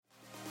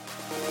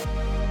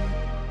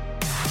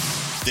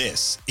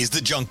This is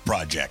The Junk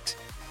Project,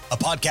 a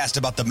podcast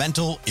about the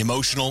mental,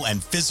 emotional,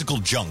 and physical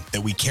junk that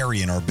we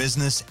carry in our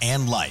business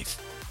and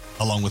life,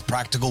 along with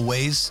practical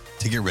ways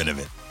to get rid of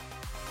it.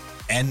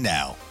 And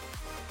now,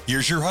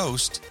 here's your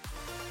host,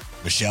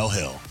 Michelle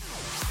Hill.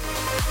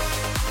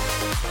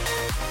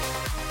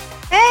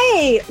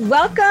 Hey,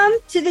 welcome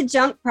to The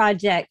Junk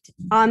Project.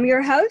 I'm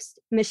your host,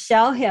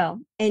 Michelle Hill.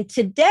 And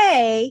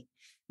today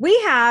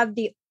we have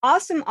the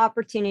awesome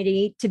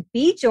opportunity to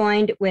be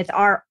joined with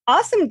our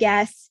awesome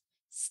guest,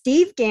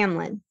 Steve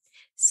Gamlin.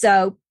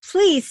 So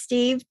please,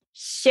 Steve,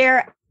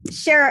 share,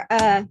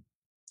 how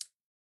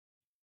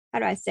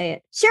do I say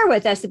it? Share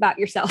with us about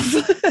yourself.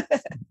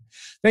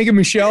 Thank you,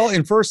 Michelle.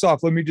 And first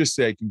off, let me just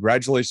say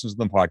congratulations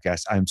on the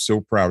podcast. I'm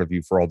so proud of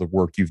you for all the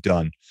work you've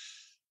done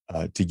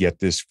to get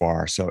this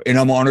far. And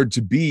I'm honored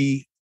to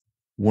be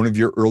one of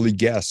your early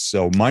guests.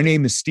 So my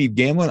name is Steve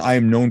Gamlin. I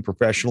am known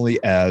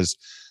professionally as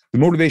the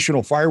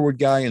Motivational Firewood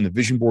guy and the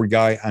Vision Board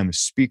guy. I'm a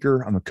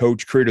speaker. I'm a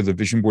coach, creator of the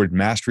Vision Board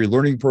Mastery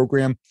Learning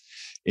Program.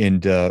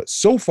 And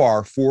so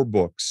far, 4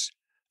 books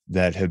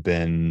that have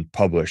been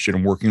published. And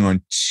I'm working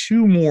on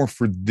 2 more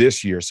for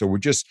this year. So we're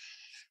just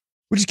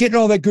getting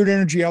all that good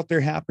energy out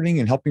there happening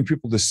and helping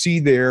people to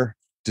see their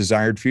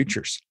desired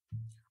futures.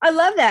 I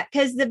love that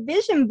because the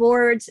vision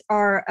boards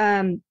are,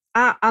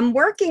 I'm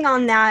working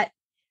on that,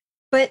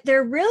 but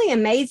they're really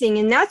amazing.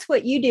 And that's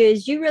what you do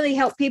is you really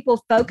help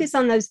people focus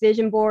on those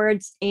vision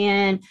boards.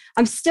 And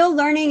I'm still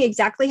learning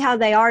exactly how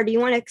they are. Do you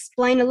want to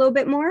explain a little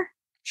bit more?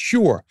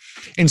 Sure.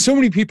 And so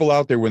many people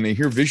out there, when they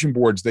hear vision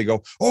boards, they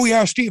go, oh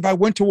yeah, Steve, I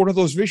went to one of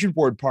those vision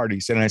board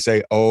parties. And I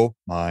say, oh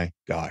my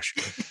gosh.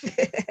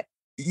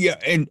 Yeah.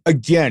 And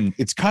again,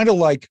 it's kind of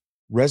like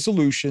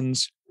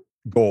resolutions,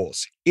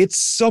 goals. It's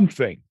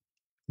something.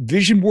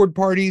 Vision board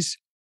parties,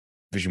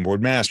 vision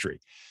board mastery.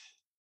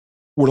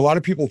 What a lot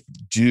of people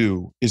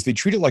do is they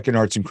treat it like an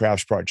arts and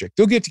crafts project.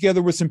 They'll get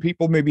together with some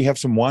people, maybe have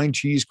some wine,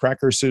 cheese,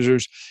 crackers,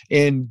 scissors,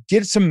 and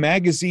get some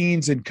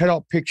magazines and cut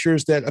out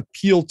pictures that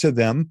appeal to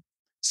them,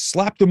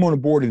 slap them on a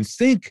board and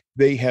think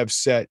they have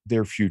set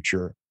their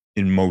future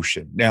in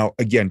motion. Now,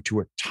 again, to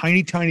a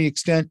tiny, tiny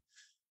extent,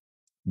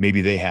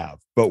 maybe they have.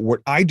 But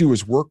what I do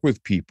is work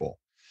with people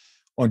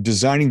on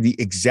designing the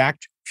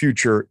exact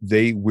future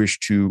they wish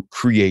to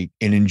create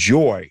and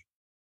enjoy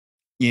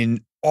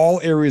in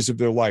all areas of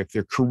their life,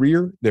 their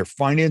career, their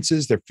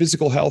finances, their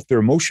physical health, their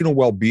emotional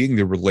well-being,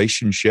 their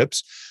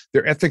relationships,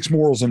 their ethics,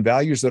 morals, and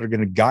values that are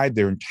going to guide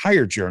their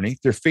entire journey,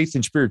 their faith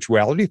and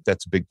spirituality, if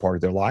that's a big part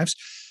of their lives,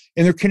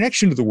 and their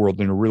connection to the world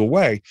in a real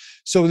way,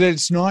 so that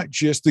it's not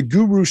just the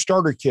guru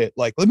starter kit,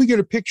 like, let me get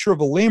a picture of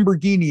a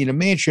Lamborghini and a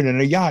mansion and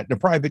a yacht and a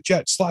private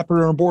jet, slap it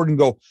on a board and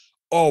go,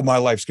 oh, my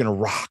life's going to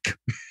rock.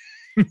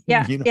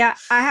 Yeah. Yeah.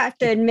 I have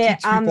to admit,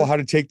 teach people how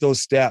to take those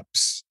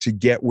steps to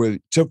get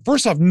to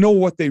first off, know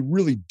what they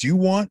really do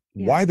want,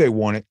 why they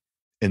want it,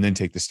 and then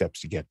take the steps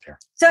to get there.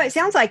 So it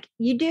sounds like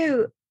you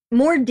do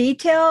more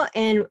detail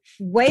and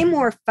way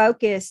more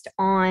focused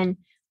on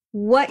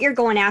what you're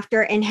going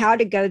after and how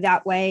to go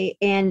that way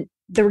and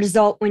the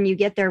result when you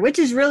get there, which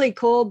is really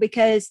cool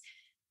because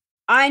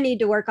I need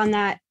to work on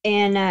that.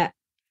 And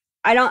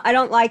I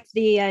don't like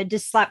the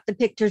just slap the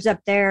pictures up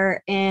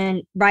there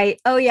and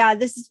write, oh yeah,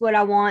 this is what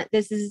I want.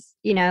 This is,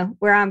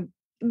 where I'm,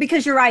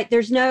 because you're right.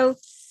 There's no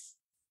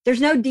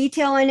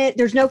detail in it.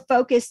 There's no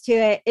focus to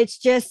it. It's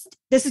just,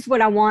 this is what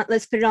I want.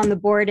 Let's put it on the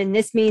board. And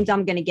this means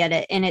I'm going to get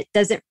it. And it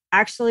doesn't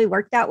actually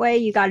work that way.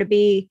 You got to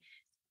be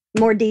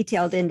more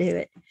detailed into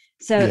it.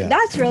 So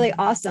That's really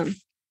awesome.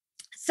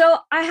 So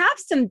I have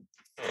some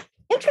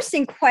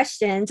interesting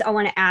questions I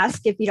want to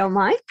ask, if you don't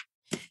mind.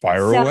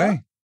 Fire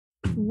away.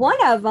 One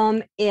of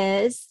them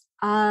is,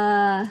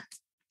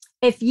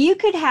 if you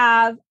could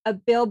have a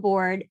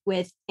billboard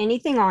with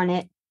anything on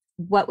it,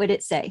 what would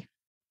it say?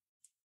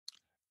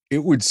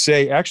 It would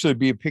say, actually, it'd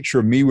be a picture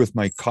of me with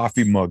my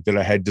coffee mug that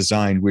I had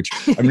designed, which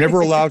I'm never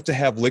allowed to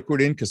have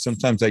liquid in because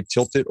sometimes I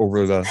tilt it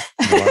over the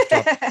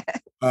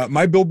laptop.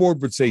 My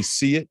billboard would say,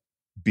 see it,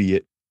 be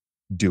it,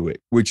 do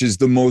it, which is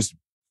the most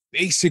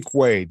basic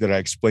way that I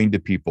explain to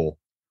people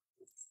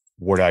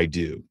what I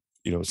do.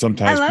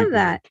 Sometimes I love people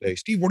that. say,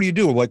 Steve, what do you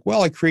do? I'm like,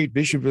 well, I create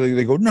vision.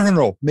 They go,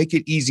 no. Make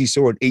it easy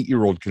so an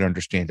 8-year-old can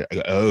understand it. I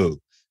go, oh,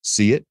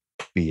 see it,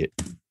 be it,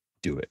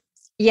 do it.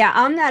 Yeah,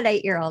 I'm that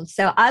 8-year-old.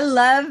 So I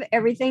love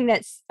everything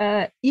that's,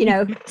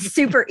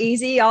 super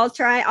easy.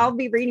 I'll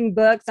be reading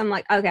books. I'm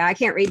like, okay, I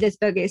can't read this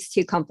book. It's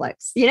too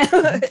complex,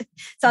 So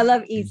I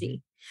love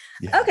easy.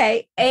 Yeah.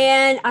 Okay.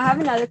 And I have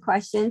another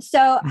question.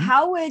 So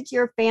how would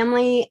your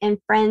family and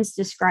friends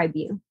describe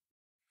you?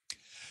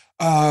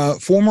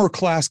 Former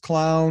class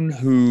clown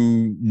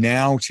who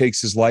now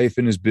takes his life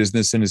and his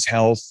business and his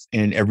health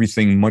and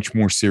everything much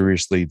more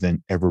seriously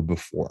than ever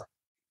before.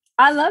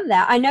 I love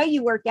that. I know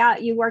you work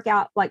out. You work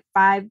out like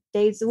 5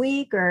 days a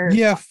week, or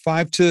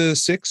 5 to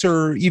 6,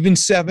 or even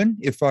 7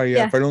 if I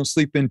don't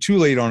sleep in too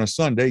late on a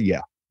Sunday.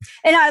 Yeah.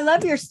 And I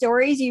love your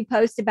stories you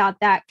post about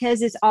that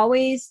because it's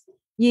always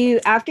you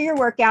after your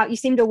workout. You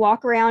seem to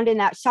walk around in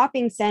that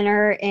shopping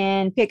center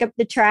and pick up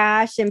the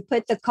trash and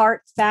put the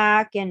carts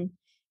back, and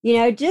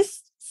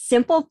just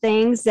simple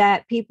things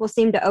that people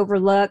seem to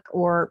overlook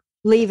or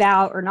leave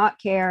out or not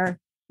care,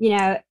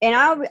 and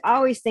I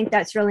always think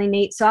that's really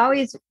neat. So I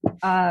always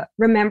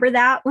remember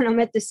that when I'm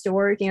at the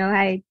store,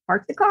 hey,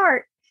 park the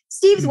cart.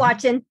 Steve's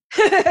watching.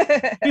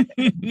 Yeah,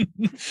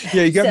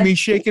 you got me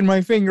shaking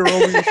my finger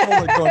over your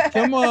shoulder going,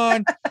 come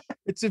on.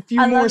 It's a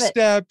few more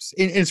steps.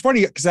 And it's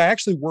funny because I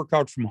actually work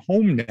out from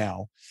home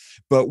now.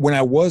 But when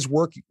I was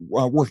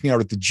working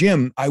out at the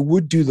gym, I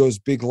would do those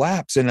big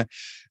laps. And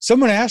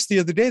someone asked the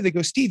other day, they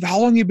go, Steve, how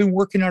long have you been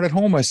working out at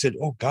home? I said,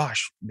 oh,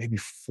 gosh, maybe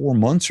 4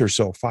 months or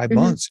so, 5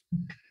 months.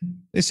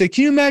 They say,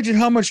 can you imagine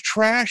how much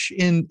trash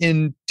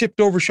in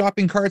tipped over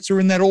shopping carts are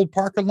in that old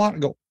parking lot? I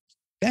go,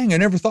 dang, I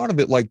never thought of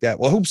it like that.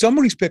 Well, I hope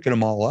somebody's picking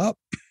them all up.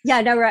 Yeah,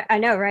 I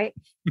know, right?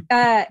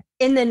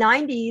 In the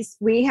 90s,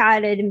 we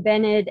had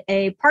invented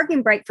a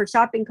parking brake for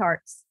shopping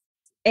carts.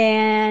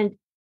 And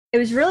it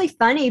was really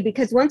funny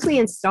because once we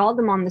installed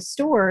them on the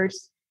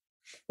stores,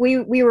 we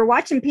were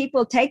watching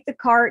people take the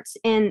carts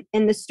and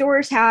the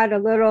stores had a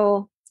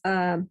little,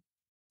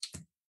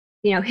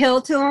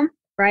 hill to them,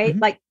 right?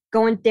 Like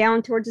going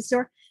down towards the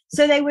store.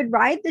 So they would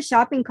ride the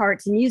shopping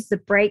carts and use the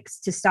brakes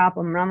to stop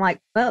them. And I'm like,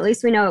 well, at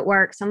least we know it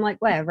works. I'm like,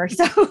 whatever.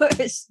 So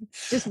it's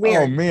just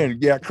weird. Oh, man.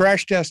 Yeah.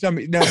 Crash test.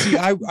 Now, see,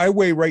 I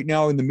weigh right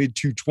now in the mid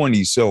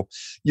 220s. So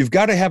you've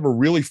got to have a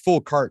really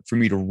full cart for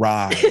me to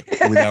ride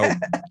without,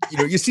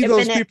 you see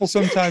those people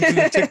sometimes in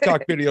the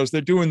TikTok videos, they're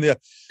doing the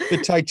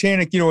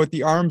Titanic, with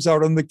the arms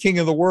out on the king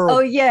of the world. Oh,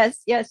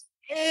 yes.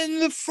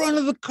 And the front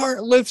of the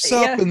cart lifts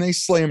up and they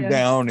slam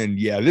down. And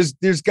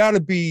there's got to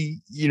be,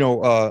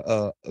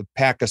 a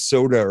pack of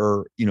soda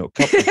or, a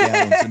couple of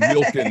gallons of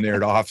milk in there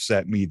to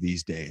offset me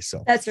these days.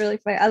 So that's really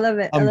funny. I love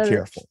it. I'm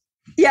careful.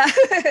 Yeah.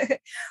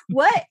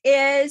 What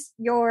is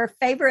your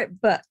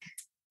favorite book?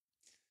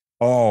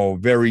 Oh,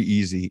 very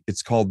easy.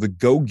 It's called The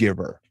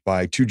Go-Giver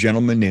by two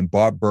gentlemen named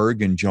Bob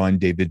Berg and John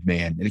David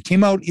Mann. And it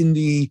came out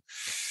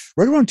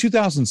right around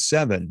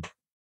 2007.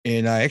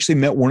 And I actually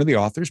met one of the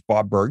authors,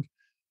 Bob Berg,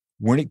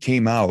 when it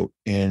came out,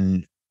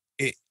 and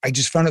I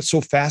just found it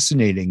so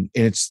fascinating.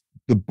 And it's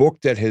the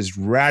book that has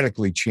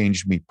radically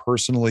changed me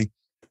personally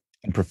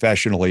and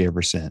professionally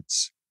ever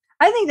since.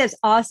 I think that's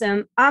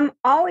awesome. I'm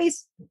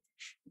always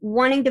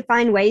wanting to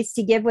find ways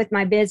to give with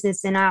my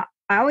business. And I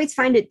always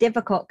find it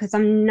difficult because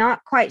I'm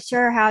not quite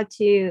sure how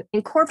to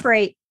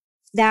incorporate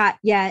that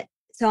yet.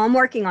 So I'm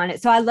working on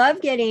it. So I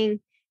love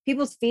getting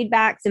people's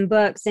feedbacks and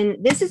books. And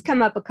this has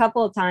come up a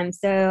couple of times.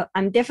 So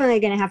I'm definitely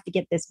going to have to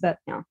get this book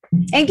now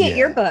and get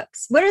your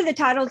books. What are the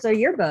titles of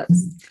your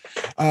books?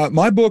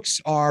 My books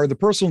the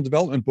personal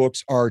development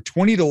books are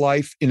 20 to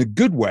Life in a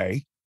Good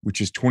Way, which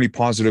is 20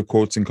 positive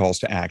quotes and calls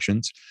to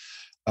actions.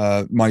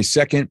 My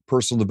second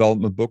personal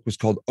development book was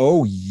called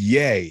Oh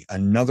Yay,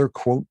 Another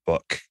Quote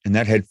Book. And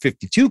that had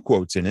 52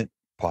 quotes in it,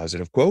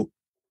 positive quote,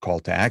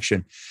 call to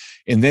action.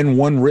 And then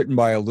one written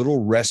by a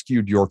little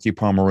rescued Yorkie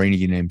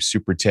Pomeranian named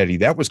Super Teddy.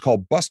 That was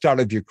called Bust Out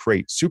of Your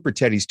Crate, Super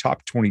Teddy's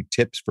Top 20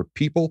 Tips for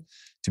People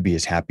to Be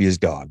as Happy as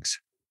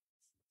Dogs.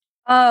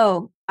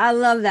 Oh, I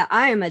love that.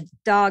 I am a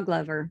dog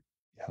lover.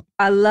 Yep.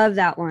 I love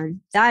that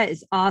one. That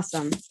is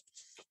awesome.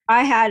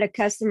 I had a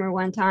customer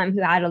one time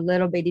who had a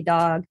little bitty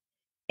dog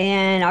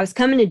and I was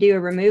coming to do a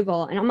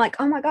removal and I'm like,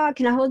 oh my God,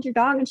 can I hold your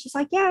dog? And she's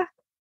like, yeah.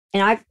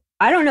 And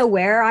I don't know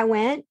where I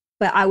went,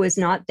 but I was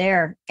not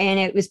there. And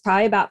it was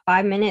probably about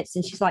 5 minutes.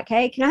 And she's like,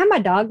 hey, can I have my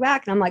dog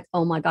back? And I'm like,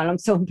 oh my God, I'm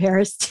so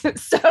embarrassed.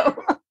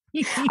 So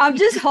I'm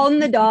just holding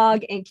the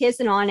dog and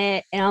kissing on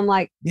it. And I'm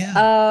like,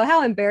 oh,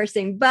 how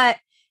embarrassing. But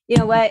you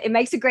know what? It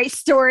makes a great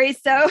story.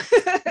 So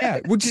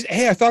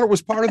hey, I thought it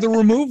was part of the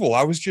removal.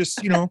 I was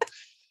just,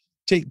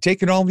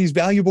 taking all these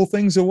valuable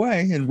things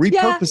away and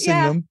repurposing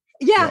them.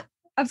 Yeah.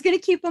 I was going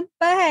to keep them,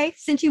 but hey,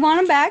 since you want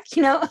them back,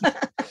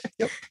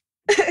 Yep.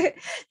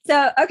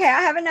 So, okay.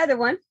 I have another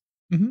one.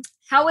 Mm-hmm.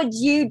 How would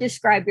you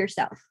describe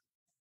yourself?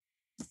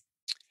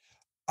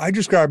 I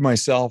describe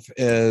myself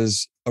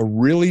as a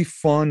really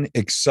fun,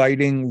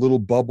 exciting little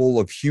bubble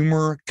of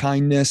humor,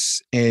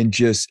 kindness, and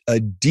just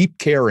a deep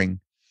caring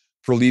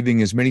for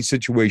leaving as many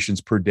situations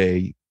per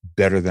day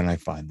better than I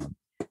find them.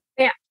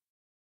 Yeah.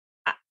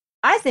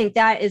 I think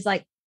that is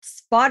like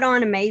spot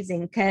on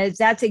amazing because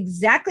that's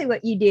exactly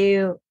what you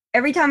do.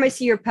 Every time I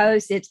see your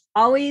post, it's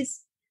always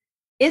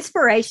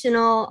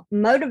inspirational,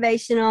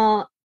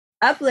 motivational,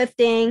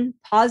 uplifting,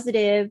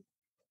 positive.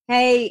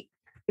 Hey,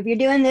 if you're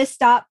doing this,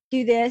 stop,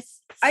 do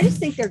this. I just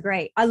think they're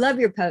great. I love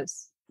your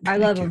posts. I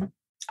love them.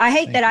 I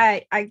hate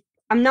that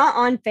I'm not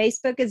on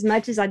Facebook as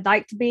much as I'd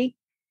like to be.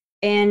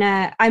 And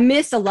I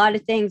miss a lot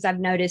of things I've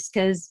noticed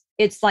because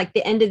it's like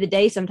the end of the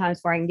day sometimes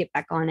before I can get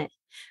back on it.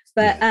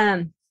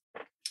 But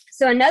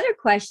so another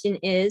question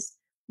is,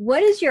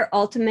 what is your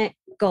ultimate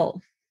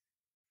goal?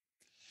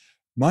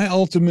 My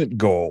ultimate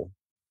goal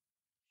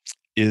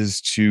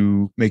is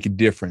to make a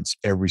difference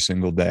every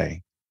single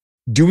day,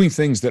 doing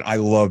things that I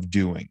love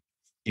doing.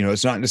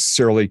 It's not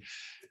necessarily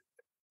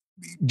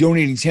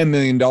donating $10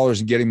 million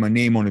and getting my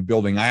name on a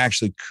building. I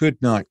actually could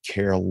not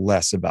care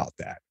less about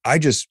that.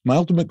 My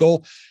ultimate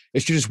goal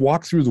is to just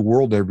walk through the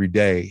world every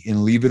day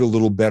and leave it a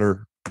little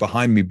better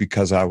behind me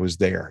because I was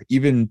there.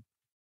 Even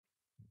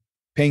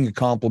paying a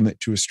compliment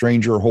to a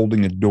stranger,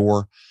 holding a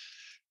door,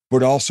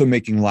 but also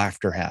making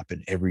laughter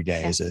happen every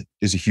day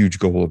is a huge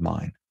goal of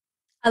mine.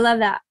 I love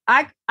that.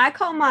 I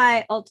call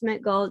my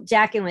ultimate goal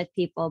jacking with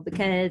people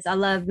because I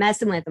love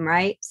messing with them,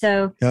 right?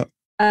 So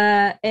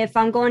if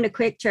I'm going to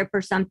Quick Trip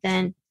or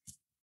something,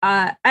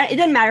 it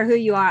doesn't matter who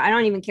you are. I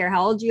don't even care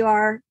how old you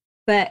are.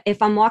 But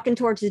if I'm walking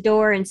towards the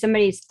door and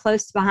somebody's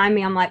close behind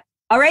me, I'm like,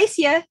 I'll race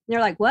you. And they're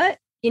like, what?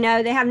 You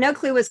know, they have no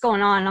clue what's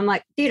going on. And I'm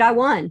like, dude, I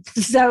won.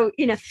 So,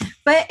 you know,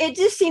 but it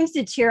just seems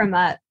to cheer them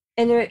up.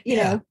 And they're, you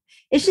know,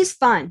 it's just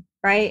fun,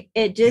 right?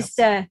 It just,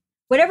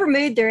 whatever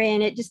mood they're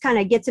in, it just kind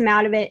of gets them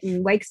out of it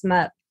and wakes them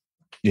up.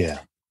 Yeah.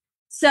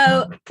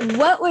 So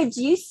what would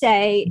you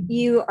say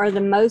you are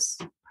the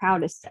most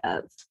proudest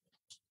of?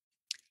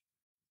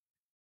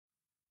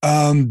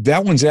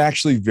 That one's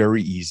actually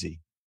very easy.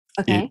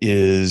 Okay. It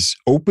is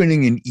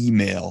opening an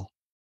email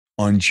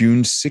on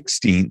June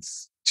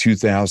 16th,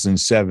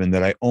 2007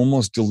 that I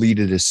almost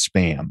deleted as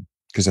spam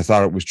because I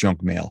thought it was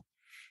junk mail.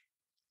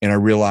 And I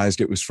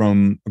realized it was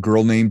from a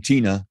girl named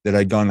Tina that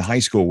I'd gone to high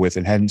school with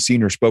and hadn't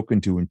seen or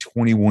spoken to in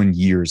 21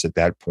 years at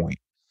that point.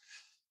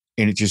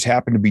 And it just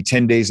happened to be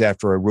 10 days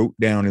after I wrote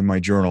down in my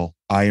journal,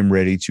 I am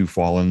ready to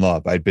fall in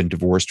love. I'd been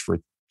divorced for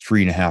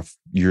 3.5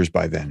 years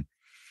by then.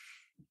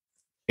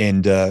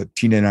 And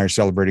Tina and I are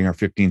celebrating our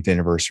 15th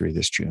anniversary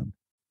this June.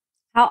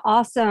 How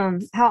awesome.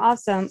 How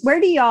awesome. Where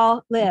do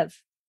y'all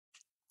live?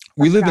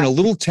 We live in a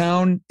little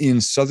town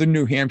in southern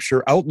New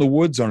Hampshire, out in the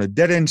woods on a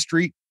dead-end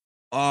street,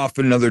 off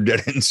another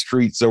dead-end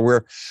street. So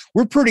we're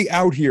pretty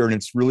out here and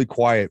it's really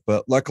quiet,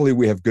 but luckily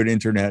we have good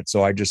internet.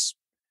 So I just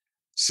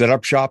set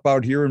up shop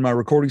out here in my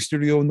recording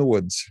studio in the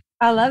woods.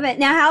 I love it.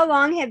 Now, how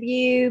long have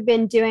you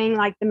been doing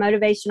like the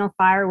Motivational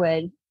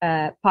Firewood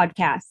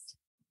podcast?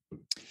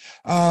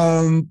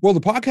 Well, the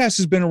podcast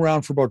has been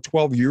around for about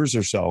 12 years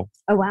or so.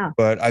 Oh, wow.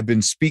 But I've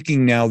been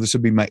speaking now. This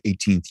will be my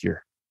 18th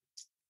year.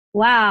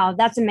 Wow.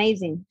 That's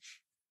amazing.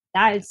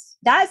 That's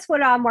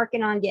what I'm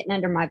working on getting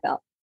under my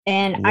belt.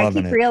 And I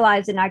keep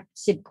realizing I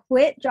should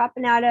quit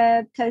dropping out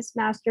of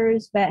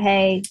Toastmasters, but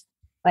hey,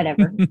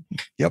 whatever.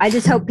 I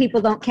just hope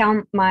people don't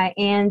count my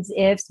ands,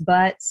 ifs,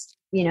 buts,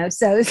 you know,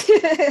 so.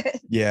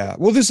 Yeah.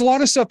 Well, there's a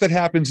lot of stuff that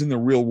happens in the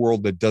real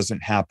world that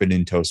doesn't happen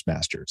in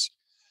Toastmasters.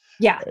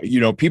 Yeah. You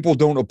know, people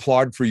don't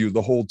applaud for you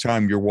the whole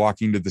time you're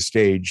walking to the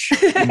stage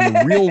in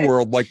the real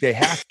world like they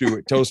have to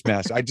at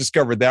Toastmasters. I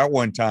discovered that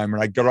one time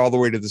and I got all the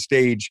way to the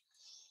stage,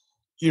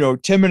 you know,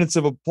 10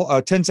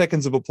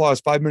 seconds of applause,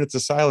 5 minutes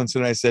of silence.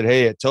 And I said,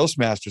 hey, at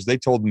Toastmasters, they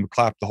told them to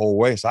clap the whole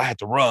way. So I had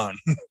to run,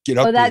 get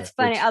up. Oh, that's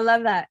funny. I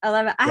love that. I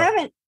love it.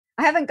 Yeah.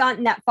 I haven't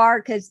gotten that far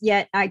because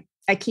yet I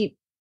keep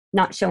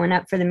not showing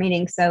up for the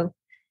meeting. So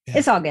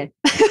it's all good.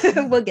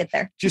 We'll get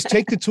there. Just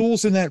take the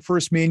tools in that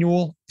first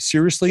manual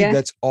seriously. Yeah.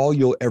 That's all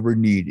you'll ever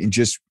need. And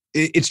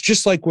it's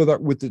just like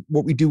with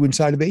what we do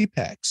inside of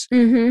Apex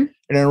and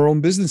our own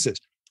businesses.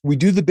 We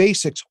do the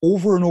basics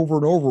over and over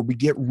and over. We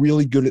get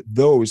really good at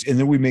those. And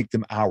then we make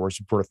them ours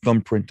and put a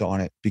thumbprint on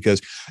it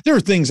because there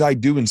are things I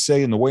do and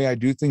say and the way I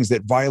do things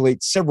that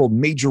violate several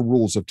major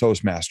rules of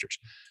Toastmasters.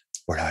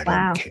 But I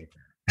don't care.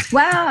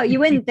 Wow, you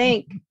wouldn't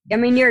think. I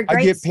mean, you're a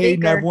great I get paid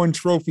speaker. And I've won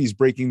trophies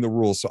breaking the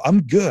rules. So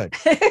I'm good.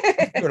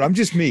 I'm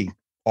just me.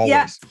 Always.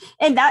 Yeah.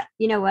 And that,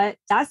 you know what?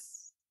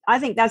 I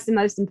think that's the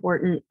most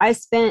important. I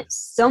spent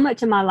so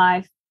much of my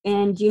life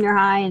in junior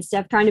high and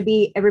stuff trying to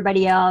be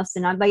everybody else.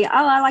 And I'd be, oh,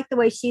 I like the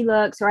way she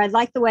looks, or I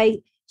like the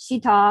way she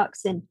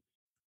talks. And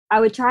I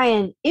would try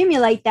and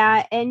emulate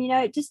that. And, you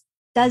know, it just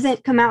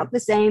doesn't come out the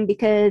same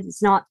because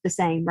it's not the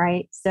same.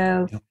 Right.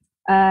 So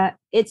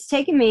it's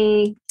taken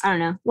me, I don't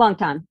know, a long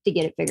time to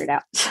get it figured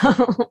out.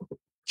 So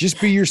just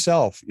be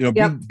yourself, you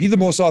know, be the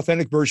most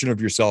authentic version of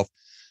yourself.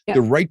 Yep.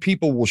 The right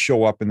people will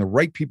show up and the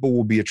right people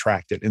will be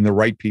attracted and the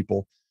right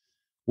people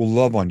will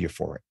love on you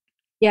for it.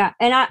 Yeah.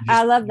 And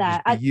I love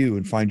that. Be you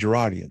and find your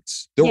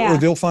audience. Or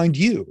they'll find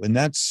you. And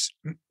that's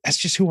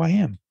just who I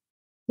am.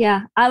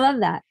 Yeah. I love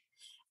that.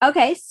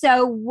 Okay.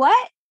 So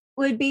what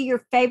would be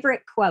your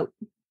favorite quote?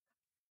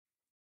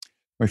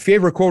 My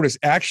favorite quote is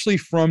actually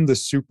from the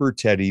Super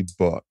Teddy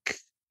book.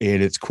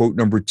 And it's quote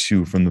number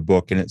 2 from the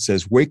book. And it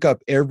says, wake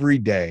up every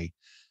day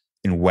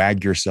and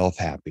wag yourself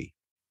happy.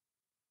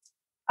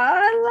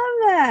 I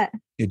love that.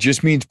 It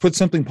just means put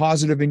something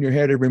positive in your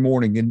head every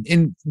morning.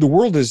 And the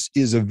world is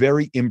a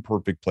very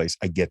imperfect place.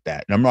 I get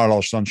that. And I'm not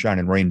all sunshine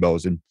and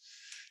rainbows and,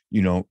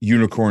 you know,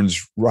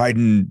 unicorns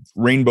riding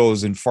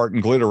rainbows and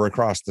farting glitter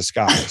across the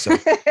sky. So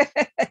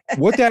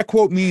what that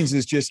quote means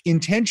is just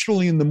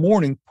intentionally in the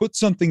morning, put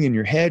something in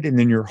your head and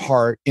in your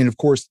heart. And of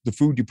course, the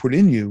food you put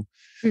in you,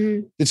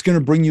 it's going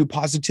to bring you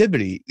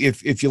positivity.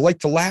 If you like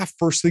to laugh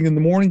first thing in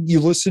the morning,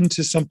 you listen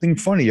to something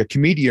funny, a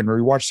comedian, or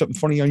you watch something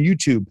funny on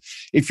YouTube.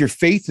 If your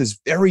faith is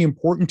very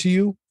important to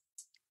you,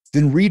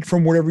 then read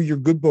from whatever your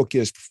good book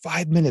is for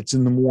 5 minutes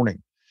in the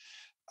morning.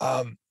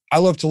 I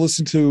love to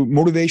listen to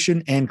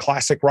motivation and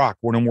classic rock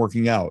when I'm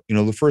working out. You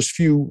know, the first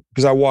few,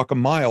 because I walk a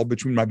mile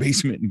between my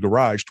basement and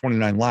garage,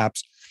 29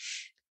 laps.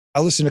 I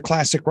listen to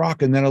classic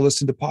rock, and then I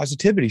listen to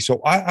positivity.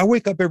 So I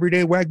wake up every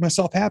day, wag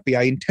myself happy.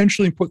 I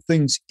intentionally put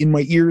things in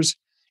my ears,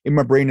 in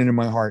my brain, and in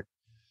my heart.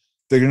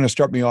 They're going to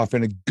start me off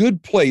in a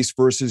good place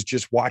versus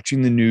just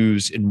watching the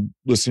news and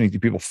listening to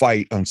people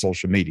fight on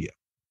social media.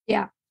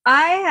 Yeah.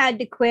 I had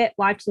to quit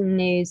watching the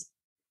news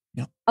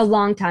a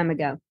long time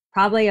ago,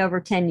 probably over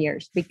 10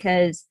 years,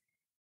 because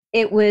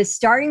it was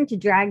starting to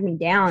drag me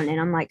down. And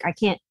I'm like, I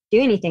can't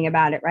do anything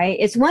about it, right?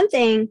 It's one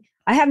thing,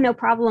 I have no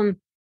problem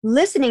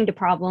listening to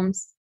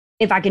problems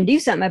if I can do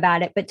something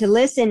about it, but to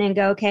listen and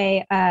go,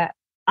 okay,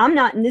 I'm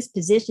not in this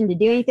position to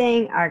do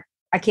anything,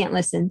 I can't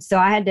listen. So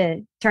I had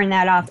to turn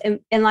that off.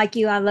 And like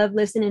you, I love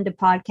listening to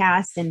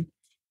podcasts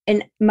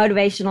and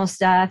motivational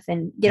stuff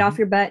and get off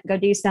your butt, go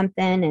do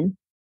something. And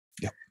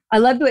I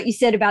loved what you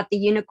said about the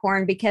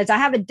unicorn, because I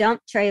have a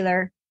dump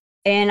trailer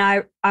and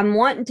I'm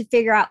wanting to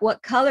figure out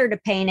what color to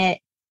paint it.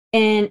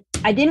 And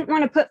I didn't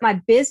want to put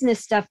my business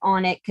stuff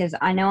on it because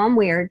I know I'm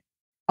weird.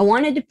 I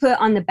wanted to put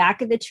on the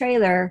back of the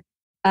trailer,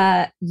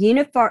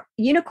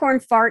 unicorn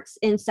farts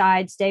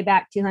inside, stay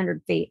back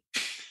 200 feet.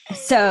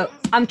 So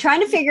I'm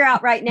trying to figure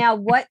out right now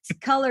what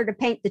color to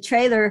paint the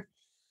trailer,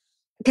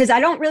 because I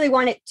don't really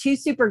want it too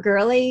super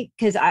girly,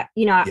 because I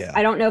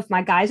don't know if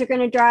my guys are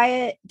going to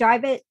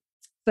drive it,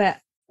 but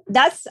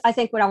that's, I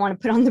think, what I want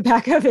to put on the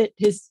back of it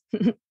is.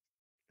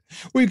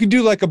 Well, you could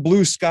do like a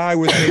blue sky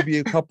with maybe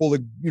a couple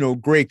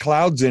of, gray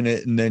clouds in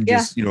it, and then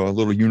just, a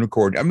little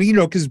unicorn. I mean,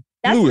 because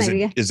blue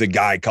is a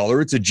guy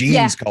color. It's a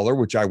jeans color,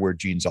 which I wear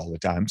jeans all the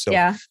time. So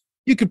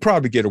you could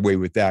probably get away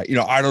with that.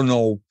 I don't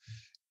know.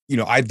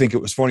 I think it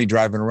was funny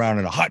driving around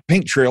in a hot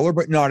pink trailer,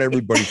 but not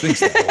everybody thinks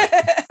that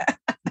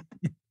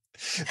way.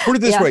 Put it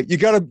this way. You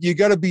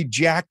gotta be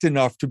jacked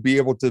enough to be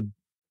able to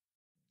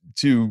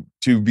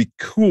be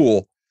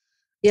cool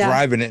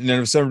driving it. And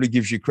then if somebody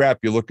gives you crap,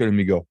 you look at them and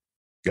you go,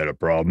 got a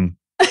problem?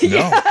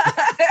 No.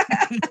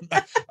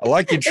 I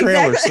like your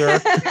trailer, sir.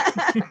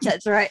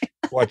 That's right.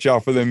 Watch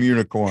out for them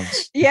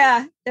unicorns.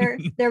 Yeah, they're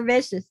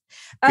vicious.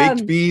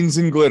 Baked beans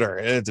and glitter.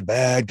 It's a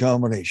bad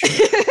combination.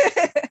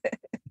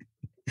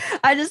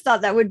 I just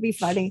thought that would be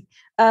funny.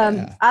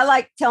 I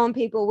like telling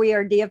people we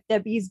are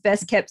DFW's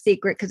best kept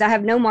secret, because I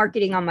have no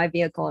marketing on my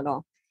vehicle at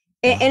all.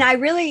 And I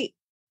really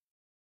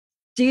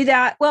do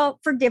that, well,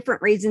 for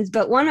different reasons.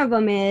 But one of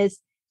them is,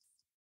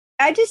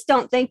 I just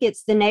don't think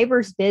it's the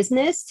neighbor's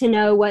business to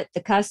know what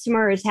the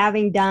customer is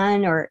having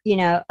done, or,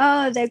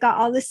 they've got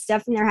all this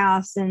stuff in their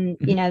house and,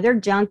 they're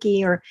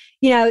junky, or,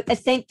 I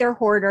think they're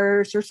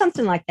hoarders or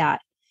something like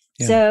that.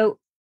 Yeah. So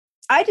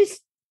I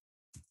just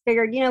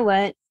figured, you know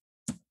what?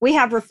 We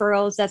have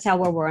referrals. That's how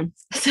we're run.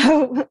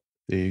 So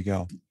there you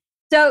go.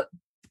 So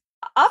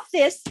off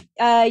this,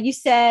 you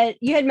said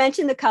you had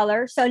mentioned the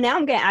color. So now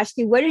I'm going to ask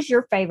you, what is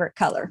your favorite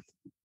color?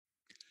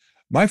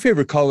 My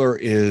favorite color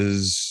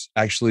is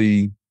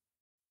actually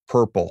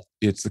purple.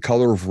 It's the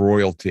color of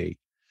royalty.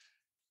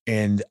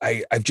 And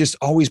I've just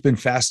always been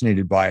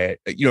fascinated by it,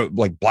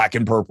 like black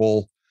and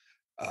purple.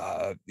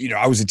 I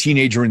was a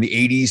teenager in the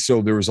 80s,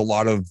 so there was a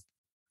lot of,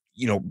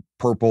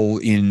 purple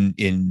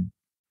in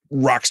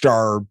rock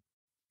star,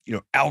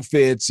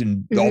 outfits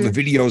and all the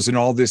videos and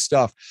all this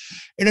stuff.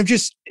 And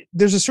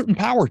there's a certain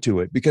power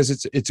to it, because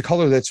it's a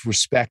color that's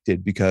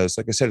respected, because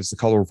like I said, it's the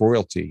color of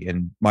royalty.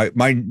 And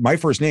my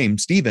first name,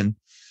 Stephen,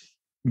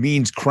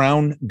 means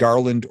crown,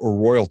 garland, or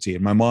royalty.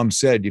 And my mom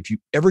said, if you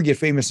ever get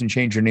famous and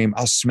change your name,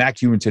 I'll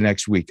smack you into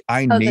next week.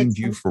 I named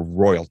you for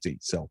royalty.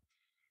 So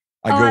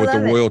I go with the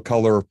royal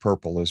color of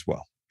purple as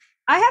well.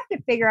 I have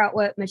to figure out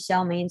what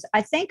Michelle means.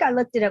 I think I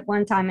looked at it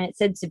one time and it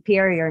said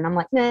superior, and I'm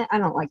like, nah, I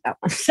don't like that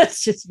one.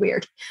 That's just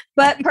weird.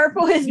 But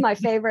purple is my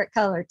favorite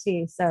color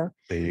too. So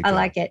I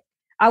like it.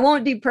 I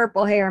won't do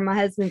purple hair. My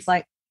husband's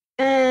like,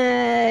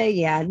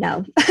 yeah,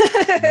 no.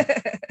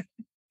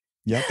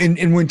 Yeah.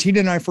 And when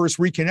Tina and I first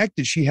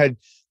reconnected, she had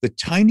the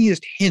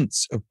tiniest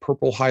hints of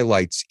purple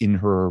highlights in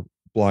her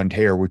blonde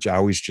hair, which I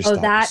always just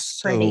thought was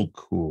so pretty.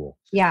 Cool.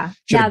 Yeah.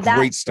 She had a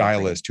great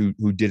stylist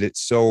who did it.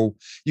 So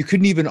you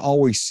couldn't even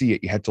always see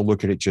it. You had to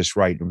look at it just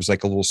right. It was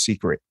like a little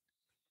secret.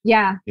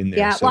 Yeah. In there.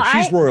 Yeah. So well,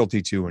 she's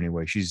royalty too,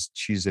 anyway.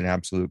 She's an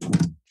absolute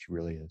queen. She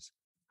really is.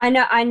 I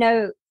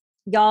know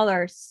y'all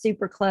are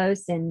super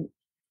close and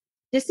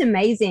just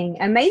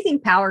amazing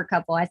power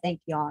couple, I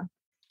think y'all.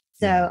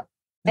 So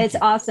it's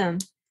awesome.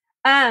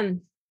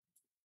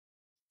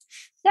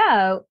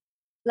 So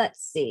let's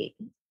see.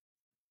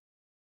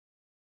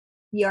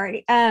 You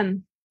already,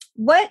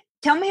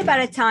 tell me about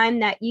a time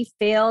that you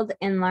failed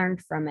and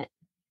learned from it.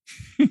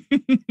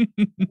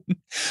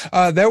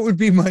 That would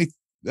be my,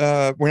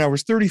 when I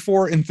was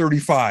 34 and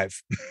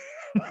 35,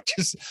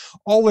 just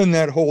all in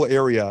that whole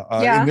area.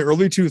 In the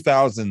early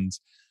 2000s,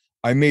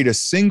 I made a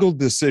single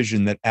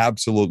decision that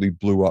absolutely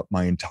blew up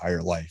my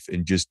entire life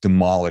and just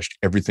demolished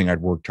everything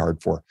I'd worked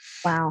hard for.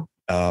 Wow.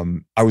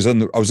 I was in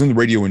the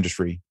radio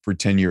industry for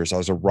 10 years. I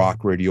was a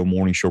rock radio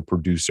morning show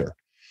producer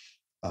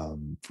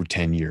for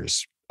 10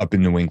 years up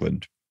in New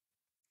England.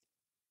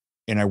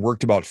 And I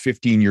worked about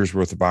 15 years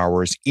worth of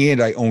hours,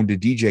 and I owned a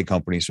DJ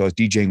company. So I was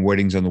DJing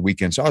weddings on the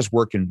weekends. So I was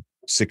working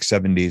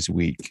 6-7 days a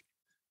week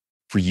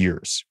for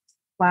years.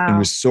 and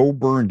was so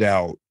burned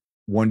out.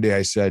 One day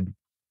I said,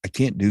 I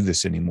can't do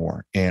this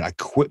anymore. And I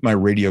quit my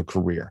radio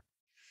career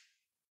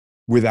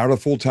without a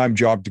full-time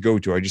job to go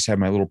to. I just had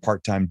my little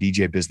part-time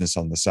DJ business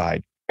on the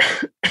side.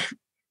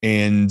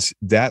 And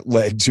that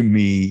led to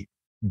me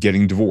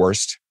getting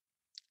divorced,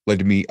 led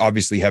to me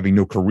obviously having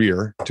no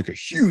career, took a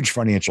huge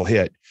financial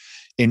hit.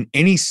 And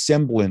any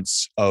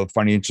semblance of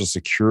financial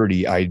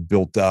security I'd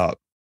built up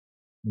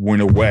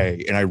went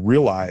away. And I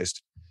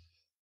realized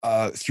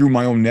through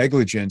my own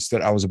negligence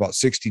that I was about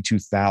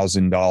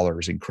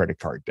 $62,000 in credit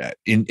card debt,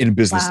 in a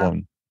business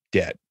loan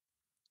debt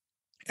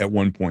at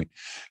one point.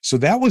 So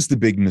that was the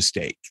big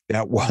mistake.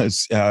 That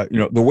was,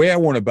 the way I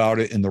went about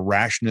it and the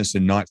rashness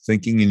and not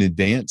thinking in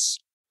advance.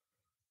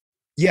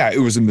 Yeah, it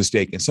was a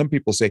mistake. And some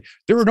people say,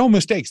 there are no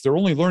mistakes. They're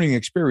only learning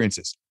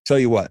experiences. Tell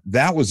you what,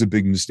 that was a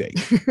big mistake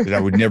that I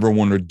would never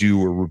want to do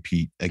or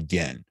repeat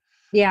again.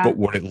 Yeah. But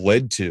what it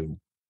led to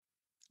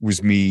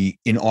was me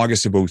in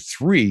August of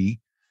 2003,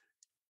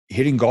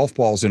 hitting golf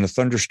balls in a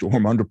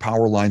thunderstorm under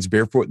power lines,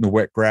 barefoot in the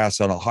wet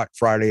grass on a hot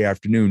Friday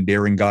afternoon,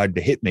 daring God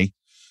to hit me.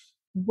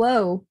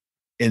 Whoa.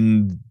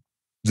 And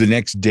the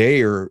next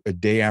day or a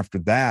day after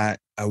that,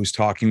 I was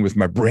talking with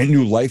my brand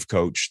new life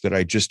coach that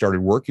I just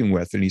started working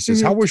with. And he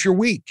says, how was your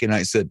week? And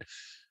I said,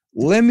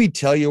 let me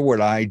tell you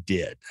what I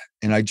did.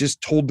 And I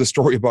just told the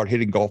story about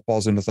hitting golf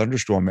balls in a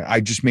thunderstorm. I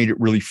just made it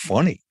really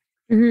funny.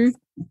 And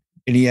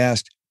he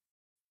asked,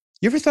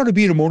 you ever thought of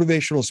being a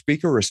motivational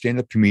speaker or a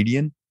stand-up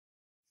comedian?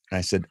 And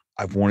I said,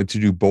 I've wanted to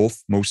do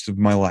both most of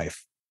my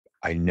life.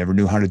 I never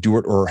knew how to do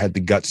it or had the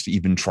guts to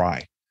even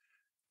try.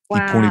 He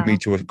pointed me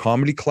to a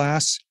comedy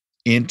class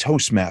and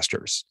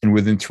Toastmasters. And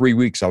within 3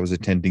 weeks, I was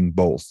attending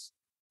both.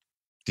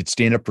 Did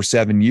stand up for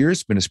 7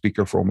 years, been a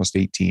speaker for almost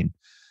 18.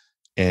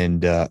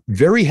 And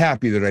very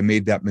happy that I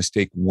made that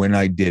mistake when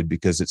I did,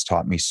 because it's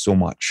taught me so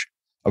much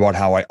about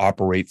how I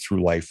operate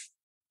through life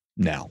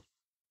now.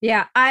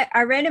 Yeah,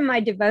 I read in my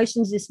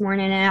devotions this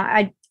morning,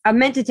 and I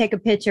meant to take a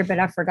picture, but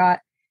I forgot.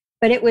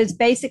 But it was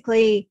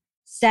basically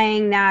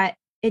saying that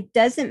it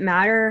doesn't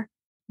matter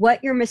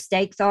what your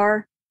mistakes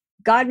are.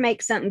 God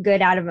makes something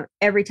good out of them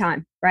every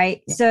time,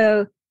 right? Yeah.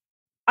 So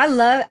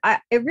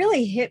it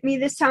really hit me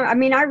this time. I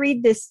mean, I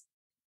read this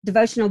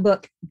devotional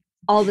book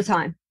all the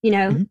time,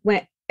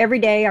 when every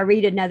day I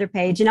read another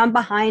page, and I'm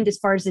behind as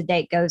far as the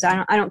date goes.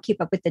 I don't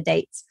keep up with the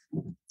dates.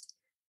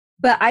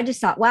 But I just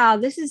thought, wow,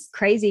 this is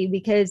crazy,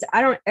 because I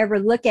don't ever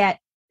look at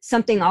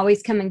something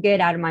always coming good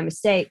out of my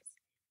mistakes.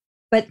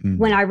 But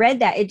when I read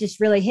that, it just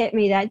really hit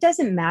me that it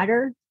doesn't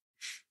matter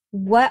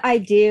what I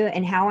do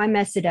and how I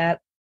mess it up,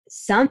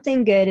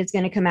 something good is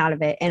going to come out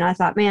of it. And I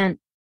thought, man,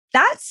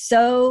 that's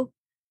so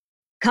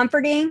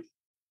comforting.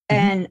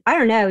 And I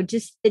don't know,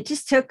 it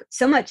just took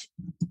so much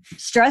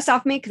stress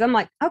off me, because I'm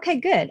like, okay,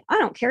 good. I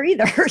don't care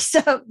either.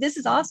 So this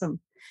is awesome.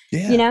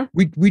 Yeah.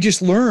 We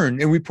just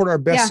learn and we put our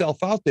best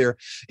self out there.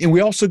 And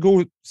we also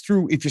go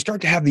through, if you start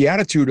to have the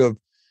attitude of,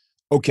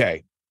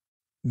 okay,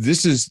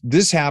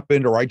 this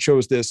happened, or I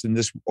chose this and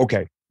this,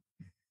 okay,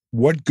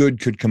 what good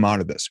could come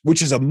out of this?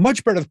 Which is a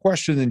much better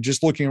question than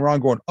just looking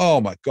around going,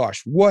 oh my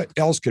gosh, what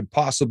else could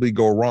possibly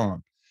go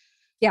wrong?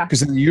 Yeah.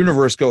 Because then the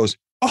universe goes,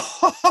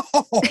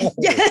 oh,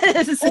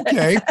 yes.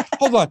 Okay,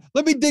 hold on.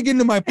 Let me dig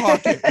into my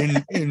pocket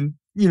and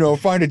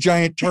find a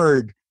giant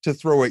turd to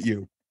throw at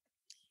you.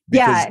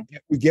 Because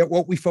we get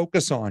what we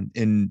focus on,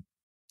 and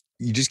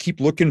you just keep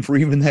looking for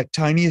even that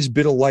tiniest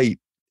bit of light.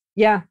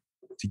 Yeah.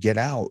 To get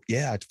out.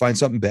 Yeah. To find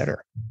something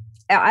better.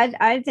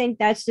 I think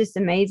that's just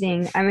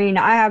amazing. I mean,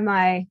 I have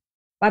my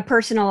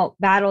personal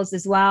battles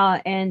as well.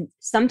 And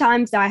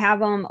sometimes I have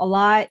them a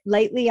lot.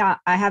 Lately, I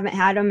haven't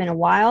had them in a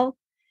while.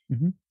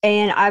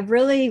 And I've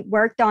really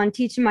worked on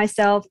teaching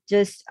myself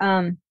just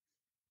to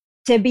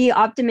be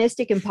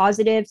optimistic and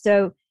positive.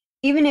 So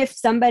even if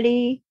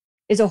somebody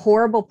is a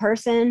horrible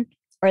person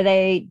or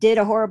they did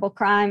a horrible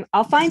crime,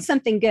 I'll find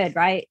something good,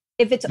 right?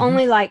 If it's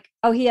only like,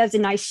 oh, he has a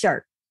nice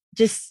shirt,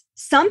 just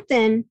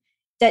something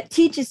that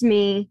teaches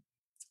me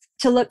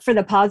to look for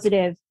the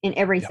positive in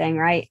everything,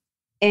 right?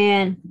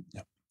 And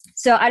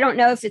so I don't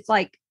know if it's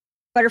like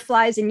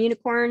butterflies and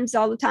unicorns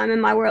all the time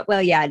in my world.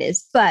 Well, yeah, it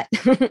is, but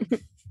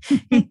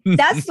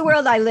that's the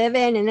world I live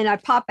in. And then I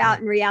pop out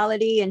in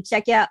reality and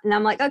check out, and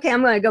I'm like, okay,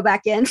 I'm going to go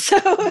back in. So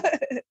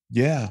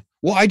yeah.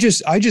 Well, I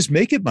just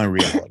make it my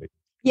reality.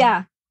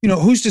 Yeah.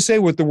 Who's to say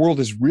what the world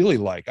is really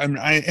like? And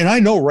I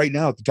know right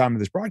now at the time of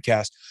this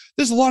broadcast,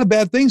 there's a lot of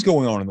bad things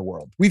going on in the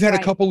world. We've had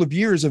a couple of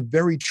years of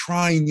very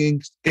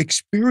trying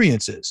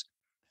experiences.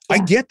 Yeah. I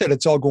get that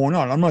it's all going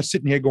on. I'm not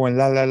sitting here going,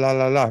 la, la, la,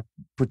 la, la,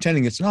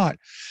 pretending it's not.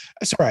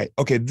 That's all right.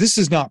 Okay, this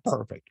is not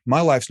perfect.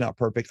 My life's not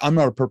perfect. I'm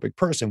not a perfect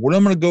person. What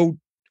I'm going to go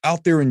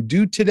out there and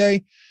do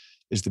today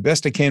is the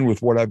best I can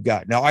with what I've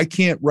got. Now, I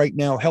can't right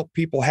now help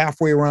people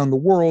halfway around the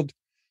world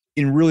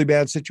in really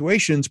bad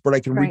situations, but I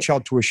can reach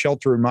out to a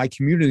shelter in my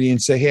community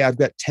and say, hey, I've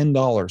got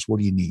 $10. What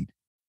do you need?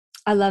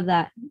 I love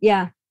that.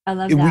 Yeah. I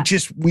love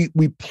that.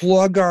 We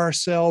plug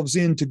ourselves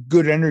into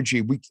good energy.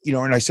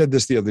 And I said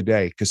this the other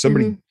day because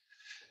somebody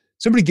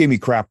gave me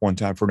crap one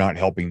time for not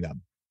helping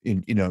them.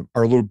 in,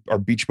 our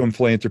Beach Bum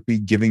Philanthropy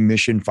Giving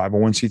Mission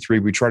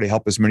 501c3. We try to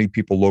help as many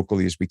people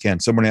locally as we can.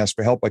 Someone asked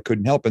for help. I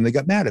couldn't help, and they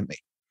got mad at me.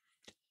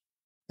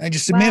 I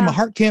just said, man, my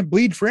heart can't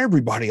bleed for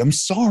everybody. I'm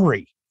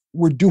sorry.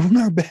 We're doing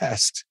our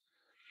best.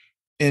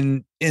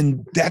 And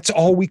that's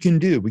all we can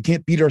do. We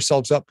can't beat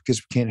ourselves up because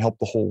we can't help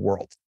the whole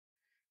world.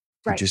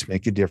 Right. We just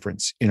make a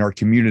difference in our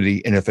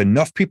community. And if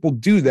enough people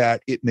do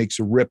that, it makes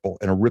a ripple,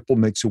 and a ripple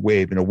makes a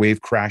wave, and a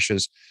wave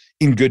crashes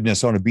in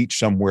goodness on a beach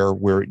somewhere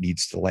where it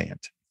needs to land.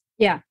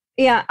 Yeah.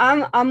 Yeah.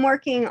 I'm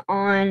working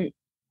on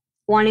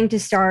wanting to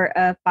start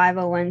a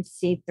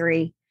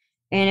 501c3,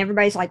 and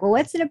everybody's like, well,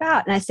 what's it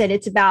about? And I said,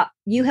 it's about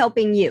you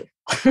helping you,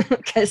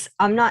 because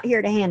I'm not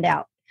here to hand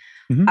out.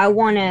 Mm-hmm. I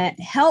want to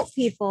help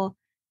people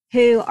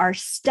who are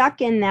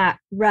stuck in that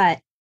rut,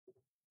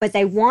 but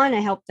they want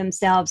to help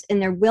themselves and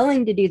they're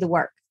willing to do the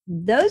work.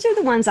 Those are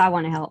the ones I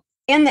want to help.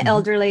 And the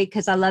elderly,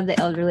 because I love the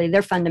elderly.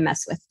 They're fun to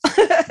mess with.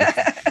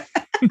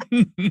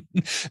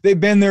 They've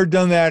been there,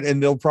 done that,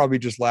 and they'll probably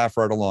just laugh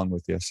right along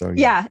with you. So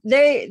yeah,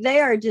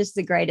 they are just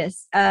the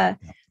greatest. I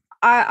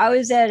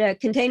was at a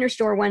Container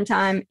Store one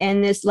time,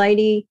 and this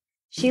lady,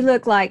 she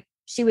looked like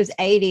she was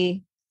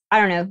 80,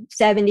 I don't know,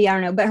 70, I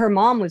don't know, but her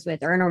mom was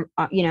with her, and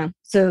her,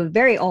 so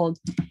very old.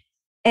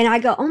 And I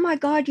go, oh my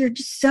God, you're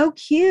just so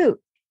cute.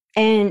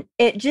 And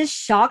it just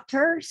shocked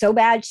her so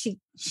bad.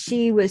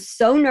 She was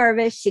so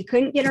nervous. She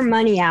couldn't get her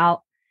money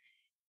out.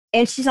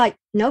 And she's like,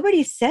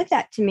 nobody said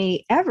that to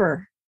me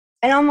ever.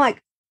 And I'm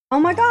like, oh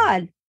my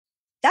God,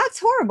 that's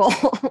horrible.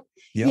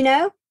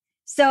 Yep.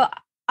 So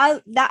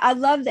I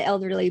love the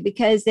elderly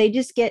because they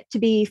just get to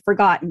be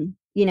forgotten,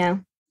 Yeah.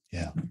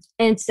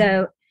 And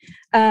so,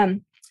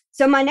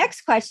 so my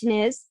next question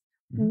is,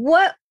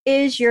 what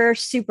is your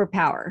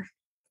superpower?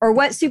 Or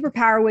what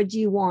superpower would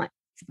you want?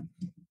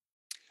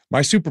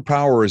 My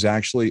superpower is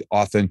actually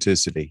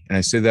authenticity. And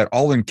I say that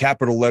all in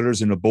capital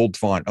letters in a bold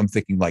font. I'm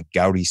thinking like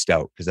Goudy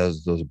Stout,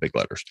 because those are big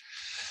letters.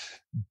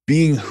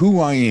 Being who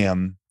I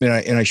am.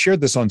 And I shared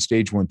this on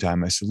stage one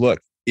time. I said, look,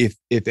 if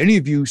any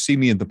of you see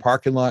me in the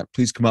parking lot,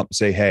 please come up and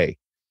say, hey.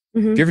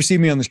 Mm-hmm. If you ever see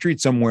me on the street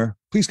somewhere,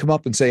 please come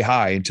up and say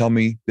hi and tell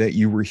me that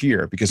you were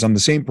here, because I'm the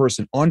same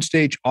person on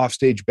stage, off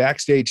stage,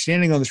 backstage,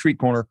 standing on the street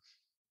corner,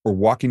 or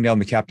walking down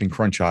the Captain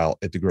Crunch aisle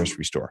at the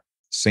grocery store.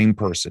 Same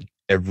person,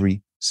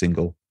 every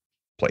single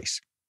place.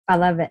 I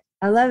love it.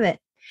 I love it.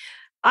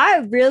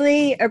 I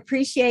really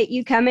appreciate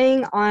you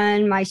coming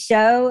on my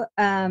show.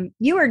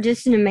 You are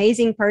just an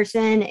amazing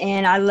person,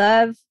 and I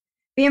love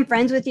being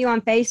friends with you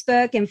on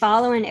Facebook and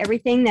following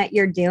everything that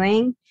you're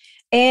doing.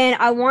 And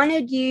I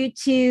wanted you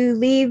to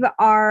leave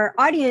our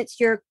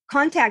audience your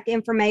contact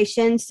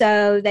information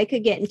so they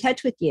could get in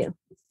touch with you.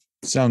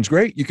 Sounds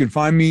great. You can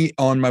find me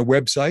on my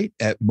website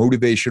at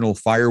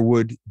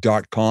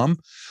motivationalfirewood.com.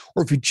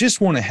 Or if you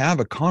just want to have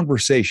a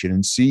conversation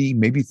and see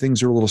maybe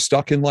things are a little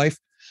stuck in life,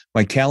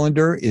 my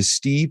calendar is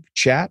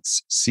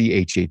stevechats,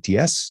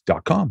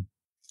 CHATS.com.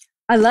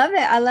 I love it.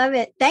 I love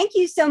it. Thank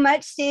you so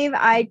much, Steve.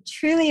 I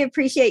truly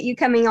appreciate you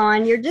coming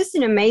on. You're just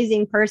an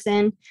amazing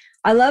person.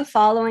 I love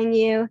following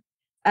you.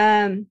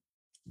 I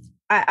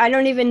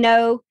don't even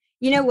know.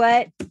 You know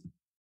what?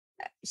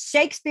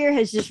 Shakespeare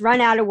has just run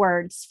out of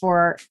words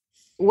for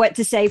what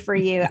to say for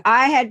you.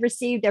 I had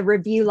received a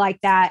review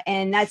like that,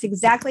 and that's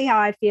exactly how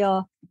I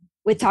feel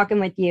with talking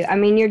with you. I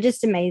mean, you're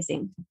just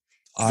amazing.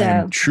 I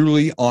am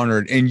truly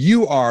honored. And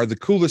you are the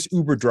coolest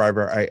Uber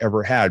driver I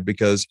ever had,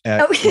 because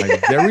at my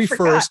very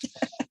first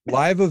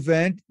live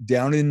event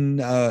down in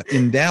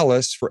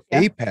Dallas for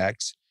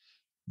Apex,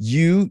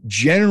 you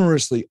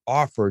generously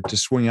offered to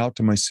swing out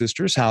to my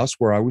sister's house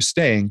where I was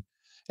staying.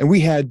 And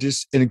we had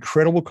just an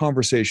incredible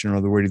conversation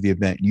on the way to the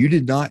event. You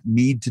did not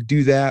need to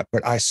do that,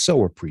 but I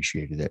so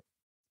appreciated it.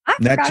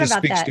 And that just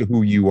speaks to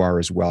who you are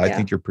as well. Yeah. I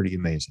think you're pretty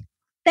amazing.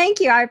 Thank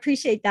you. I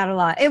appreciate that a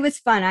lot. It was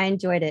fun. I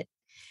enjoyed it.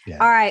 Yeah.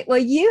 All right. Well,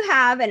 you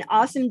have an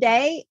awesome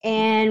day,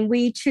 and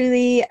we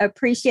truly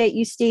appreciate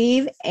you,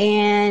 Steve.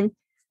 And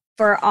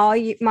for all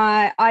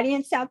my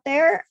audience out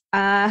there,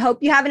 I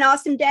hope you have an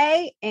awesome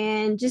day,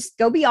 and just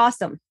go be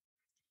awesome.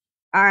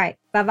 All right.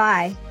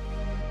 Bye-bye.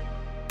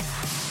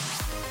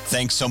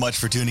 Thanks so much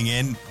for tuning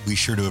in. We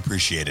sure do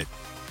appreciate it.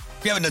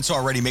 If you haven't done so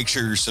already, make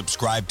sure you're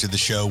subscribed to the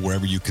show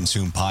wherever you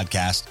consume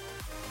podcasts.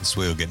 This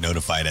way you'll get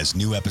notified as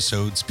new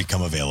episodes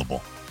become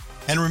available.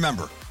 And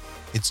remember,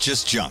 it's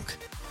just junk,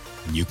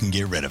 and you can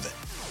get rid of it.